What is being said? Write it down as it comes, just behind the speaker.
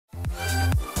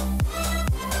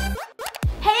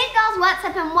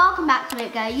up and welcome back to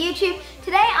It Go YouTube.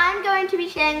 Today I'm going to be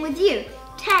sharing with you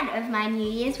 10 of my New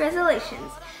Year's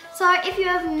resolutions. So if you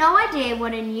have no idea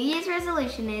what a New Year's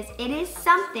resolution is, it is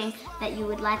something that you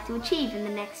would like to achieve in the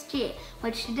next year,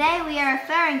 which today we are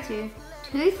referring to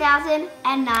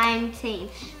 2019.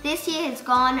 This year has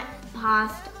gone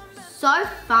past so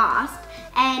fast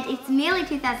and it's nearly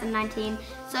 2019.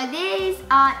 So these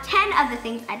are 10 other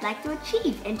things I'd like to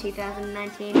achieve in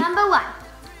 2019. Number 1.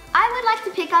 I would like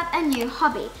to pick up a new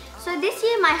hobby. So this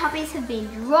year my hobbies have been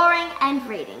drawing and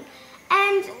reading.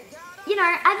 And you know,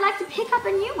 I'd like to pick up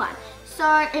a new one.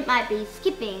 So it might be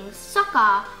skipping, soccer,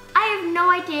 I have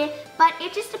no idea, but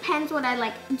it just depends what I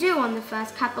like to do on the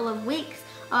first couple of weeks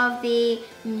of the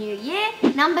new year.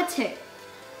 Number 2.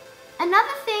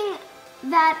 Another thing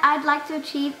that I'd like to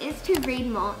achieve is to read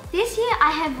more. This year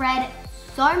I have read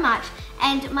so much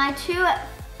and my 2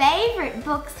 favorite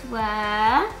books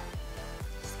were,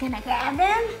 gonna grab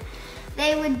them.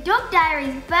 They were Dog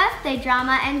Diaries Birthday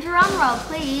Drama and drumroll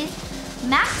please,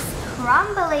 Max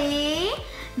Crumbly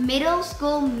Middle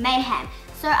School Mayhem.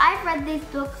 So I've read these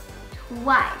books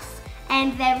twice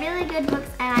and they're really good books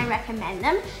and I recommend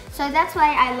them. So that's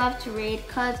why I love to read,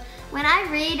 because when I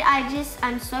read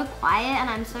I'm so quiet and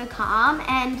I'm so calm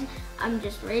and I'm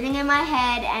just reading in my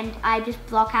head and I just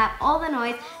block out all the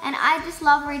noise and I just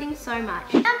love reading so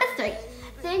much. Number 3.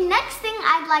 The next thing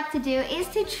I'd like to do is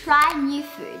to try new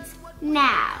foods.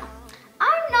 Now,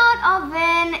 I'm not of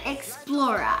an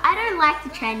explorer. I don't like to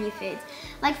try new foods.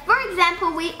 Like for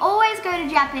example, we always go to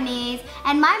Japanese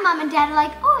and my mum and dad are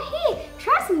like, oh here,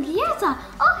 try some gyoza.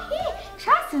 Oh here,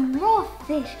 try some raw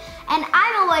fish. And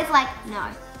I'm always like, no.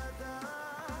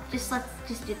 Let's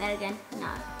just do that again,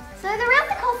 no. So the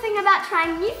really cool thing about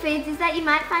trying new foods is that you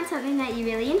might find something that you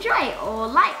really enjoy or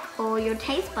like, or your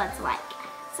taste buds like.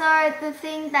 So the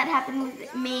thing that happened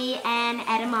with me and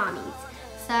edamames.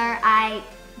 So I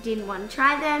didn't want to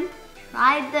try them,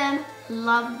 tried them,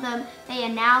 loved them. They are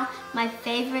now my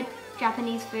favorite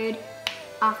Japanese food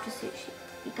after sushi.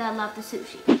 You gotta love the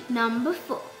sushi. Number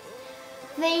 4.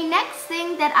 The next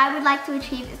thing that I would like to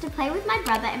achieve is to play with my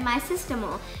brother and my sister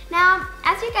more. Now,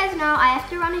 as you guys know, I have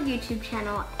to run a YouTube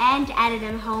channel and edit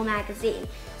a whole magazine.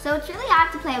 So it's really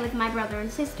hard to play with my brother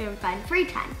and sister and find free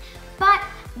time. But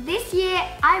this year,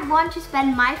 I want to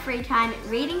spend my free time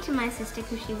reading to my sister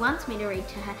because she wants me to read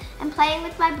to her, and playing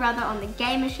with my brother on the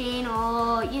game machine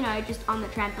or, you know, just on the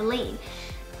trampoline.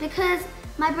 Because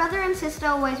my brother and sister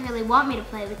always really want me to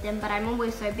play with them, but I'm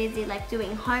always so busy like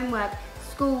doing homework,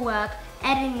 schoolwork,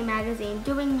 editing the magazine,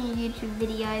 doing new YouTube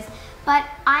videos. But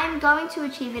I'm going to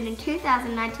achieve it in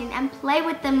 2019 and play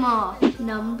with them more.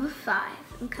 Number 5.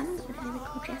 I'm coming up with really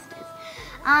cool gestures.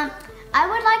 I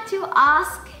would like to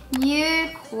ask new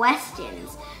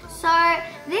questions. So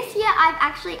this year I've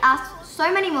actually asked so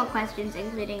many more questions,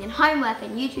 including in homework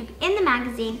and YouTube in the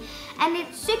magazine, and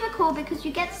it's super cool because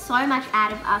you get so much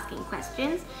out of asking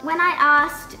questions. When I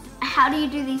asked how do you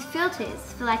do these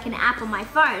filters for like an app on my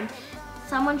phone,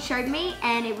 someone showed me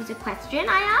and it was a question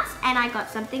I asked and I got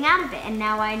something out of it, and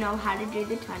now I know how to do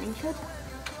the turning filter.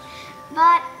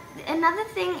 But another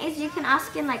thing is you can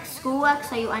ask in like schoolwork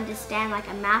so you understand like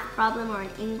a math problem or an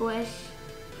English.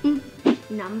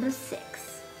 Number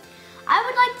 6. I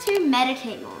would like to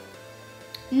meditate more.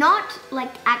 Not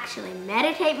like actually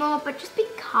meditate more, but just be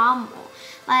calm more.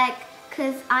 Like,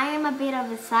 cause I am a bit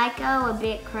of a psycho, a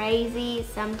bit crazy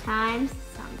sometimes.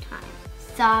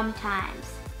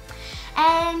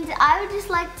 And I would just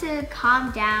like to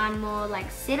calm down more, like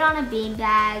sit on a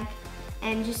beanbag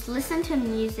and just listen to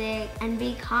music and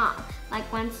be calm.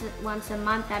 Like once a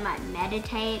month I might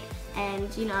meditate,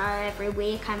 and you know, every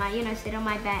week I might, you know, sit on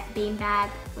my beanbag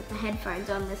with the headphones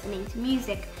on listening to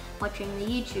music, watching the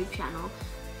YouTube channel.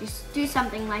 Just do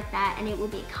something like that and it will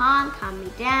be calm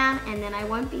me down, and then I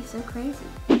won't be so crazy.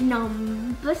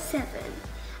 Number 7.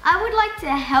 I would like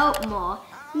to help more.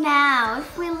 Now,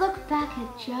 if we look back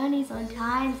at Journeys on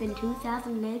Times in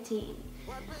 2018,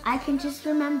 I can just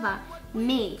remember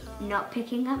me not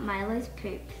picking up Milo's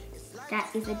poop.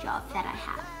 That is a job that I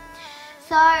have.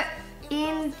 So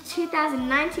in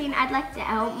 2019, I'd like to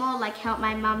help more, like help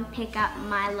my mum pick up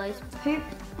Milo's poop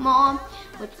more,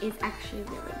 which is actually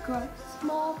really gross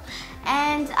more.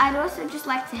 And I'd also just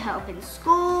like to help in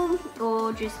school,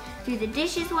 or just do the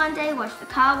dishes one day, wash the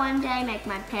car one day, make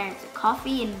my parents a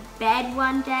coffee in bed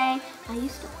one day. I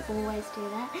used to always do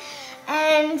that.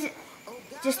 And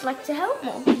just like to help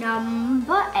more.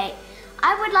 Number 8.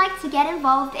 I would like to get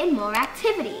involved in more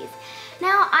activities.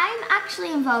 Now, I'm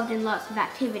actually involved in lots of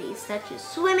activities such as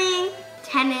swimming,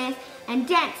 tennis, and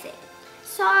dancing.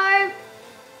 So,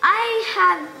 I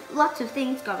have lots of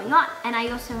things going on, and I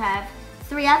also have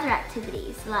 3 other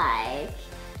activities like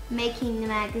making the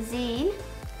magazine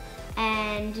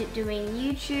and doing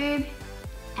YouTube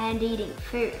and eating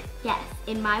food. Yes,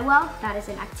 in my world, that is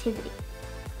an activity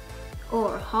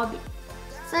or a hobby.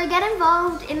 So get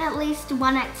involved in at least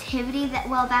one activity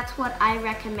that's what I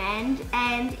recommend,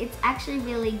 and it's actually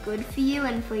really good for you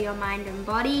and for your mind and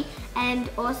body, and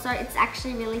also it's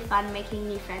actually really fun making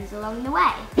new friends along the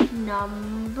way.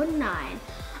 Number 9.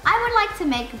 I would like to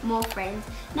make more friends.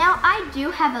 Now I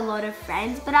do have a lot of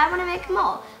friends, but I want to make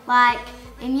more. Like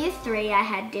in year 3 I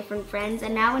had different friends,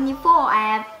 and now in year 4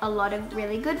 I have a lot of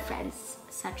really good friends,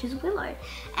 such as Willow.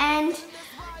 And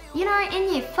you know,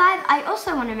 in year 5, I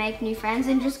also want to make new friends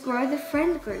and just grow the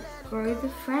friend group, grow the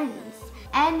friends.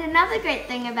 And another great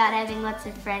thing about having lots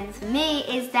of friends for me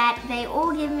is that they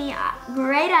all give me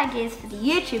great ideas for the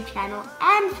YouTube channel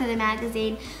and for the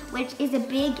magazine, which is a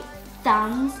big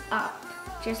thumbs up,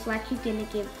 just like you're gonna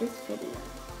give this video.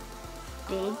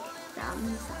 Big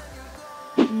thumbs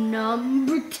up.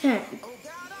 Number 10.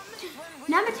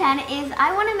 Number 10 is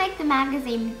I want to make the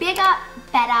magazine bigger,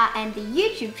 better, and the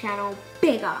YouTube channel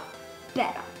bigger,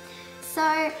 better.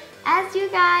 So, as you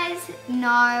guys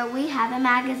know, we have a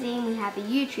magazine, we have a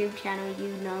YouTube channel. You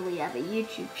know we have a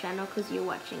YouTube channel because you're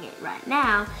watching it right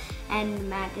now, and the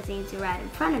magazines are right in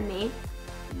front of me.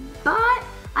 But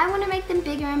I want to make them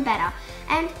bigger and better.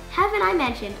 And haven't I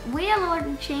mentioned, we are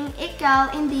launching It Girl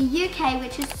in the UK,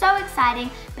 which is so exciting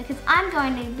because I'm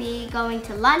going to be going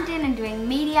to London and doing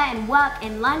media and work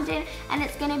in London, and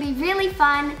it's going to be really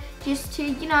fun just to,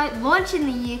 you know, launch in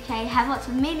the UK, have lots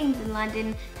of meetings in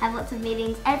London, have lots of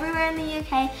meetings everywhere in the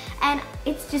UK, and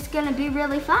it's just going to be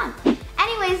really fun.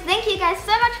 Anyways, thank you guys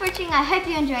so much for watching. I hope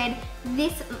you enjoyed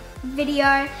this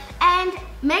video, and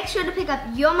make sure to pick up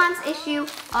your month's issue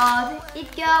of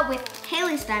It Girl with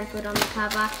Hayley Steinfeld on the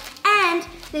cover, and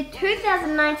the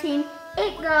 2019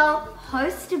 It Girl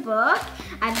poster book.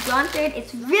 I've gone through it,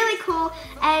 it's really cool.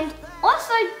 And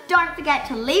also don't forget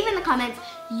to leave in the comments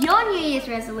your New Year's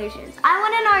resolutions. I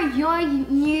want to know your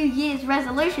New Year's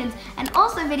resolutions and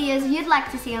also videos you'd like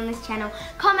to see on this channel.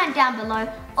 Comment down below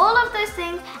all of those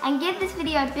things and give this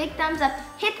video a big thumbs up,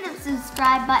 hit the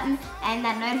subscribe button and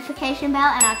that notification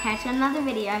bell, and I'll catch you in another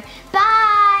video.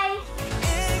 Bye!